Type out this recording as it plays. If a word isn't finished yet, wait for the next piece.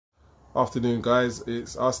Afternoon, guys.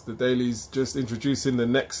 It's us, the Dailies, just introducing the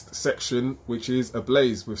next section, which is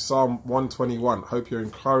Ablaze with Psalm 121. Hope you're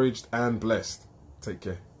encouraged and blessed. Take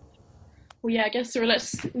care. Well, yeah, I guess it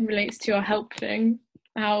relates to our help thing.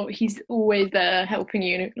 How he's always there helping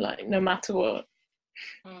you, like no matter what.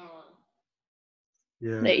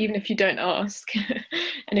 Yeah. Like, even if you don't ask,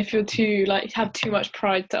 and if you're too have too much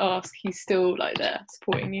pride to ask, he's still like there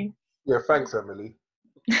supporting you. Yeah, thanks, Emily.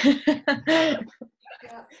 Yeah.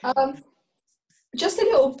 Just a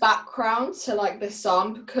little background to like the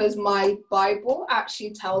psalm, because my Bible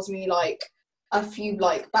actually tells me like a few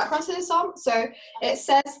like backgrounds to the psalm. So it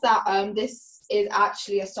says that this is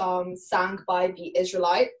actually a psalm sang by the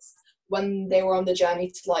Israelites when they were on the journey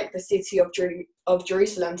to like the city of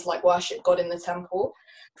Jerusalem to like worship God in the temple,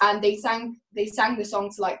 and they sang the song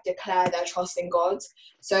to like declare their trust in God.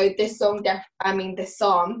 So this this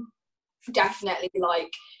psalm definitely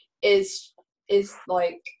like is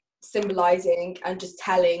like symbolizing and just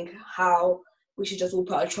telling how we should just all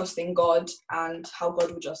put our trust in God and how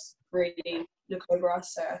God will just really look over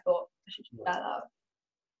us. So I thought I should put that out.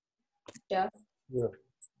 Yeah. Yeah.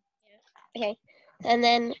 Okay. And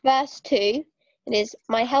then verse 2, it is,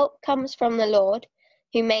 my help comes from the Lord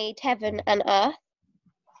who made heaven and earth.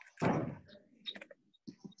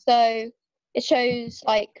 So it shows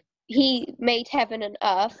like he made heaven and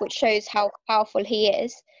earth, which shows how powerful he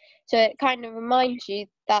is. So it kind of reminds you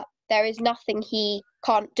that there is nothing he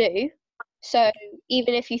can't do. So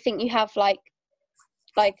even if you think you have like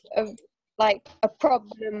a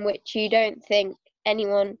problem which you don't think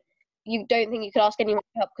you could ask anyone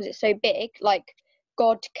to help because it's so big, like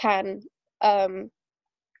God can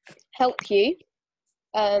help you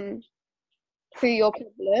through your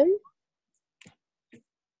problem.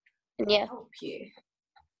 And yeah. Help you.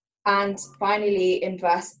 And finally, in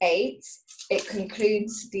verse 8, it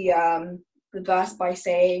concludes the verse by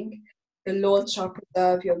saying, "The Lord shall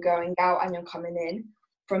preserve your going out and your coming in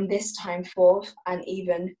from this time forth and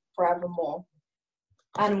even forevermore."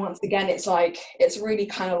 And once again, it's really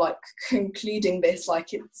kind of like concluding this,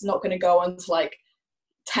 like it's not going to go on to like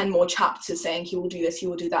 10 more chapters saying he will do this, he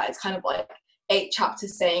will do that. It's kind of like 8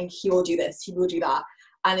 chapters saying he will do this, he will do that.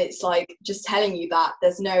 And it's like just telling you that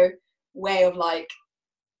there's no way of like,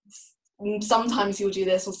 sometimes he'll do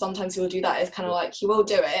this or sometimes he'll do that. It's kind of like he will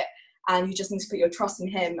do it, and you just need to put your trust in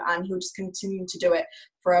him, and he'll just continue to do it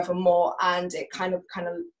forevermore. And it kind of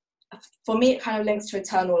for me, it kind of links to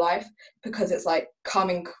eternal life, because it's like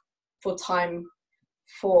coming for time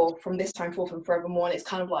from this time forth and forevermore. And it's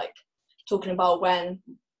kind of like talking about when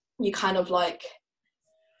you kind of like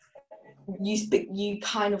you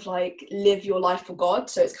kind of like live your life for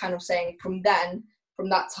God. So it's kind of saying from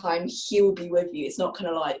that time he will be with you. It's not kind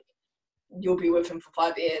of like you'll be with him for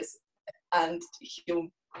 5 years and he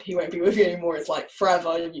won't be with you anymore. It's like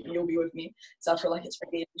forever you'll be with me. So I feel like it's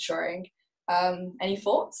really ensuring. Any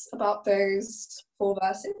thoughts about those 4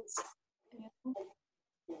 verses?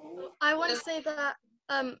 I want to say that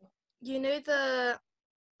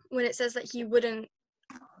when it says that he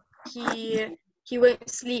won't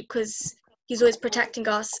sleep because he's always protecting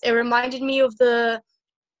us, it reminded me of the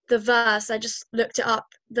verse, I just looked it up,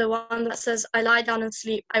 the one that says, "I lie down and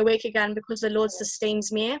sleep, I wake again because the Lord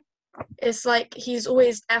sustains me." It's like he's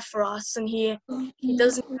always there for us, and he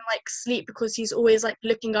doesn't even like sleep because he's always like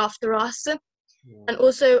looking after us. And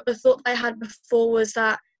also a thought I had before was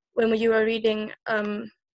that when you were reading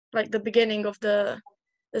like the beginning of the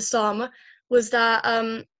psalm, was that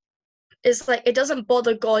it's like it doesn't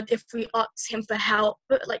bother God if we ask him for help,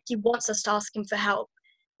 but like he wants us to ask him for help,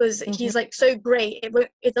 because he's like so great.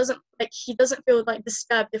 He doesn't feel like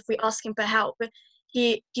disturbed if we ask him for help.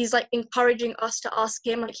 He's like encouraging us to ask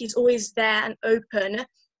him, like he's always there and open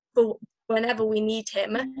for whenever we need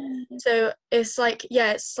him. So it's like,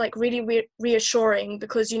 yeah, it's like really reassuring,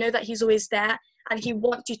 because you know that he's always there and he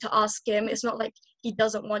wants you to ask him. It's not like he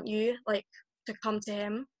doesn't want you like to come to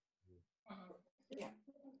him.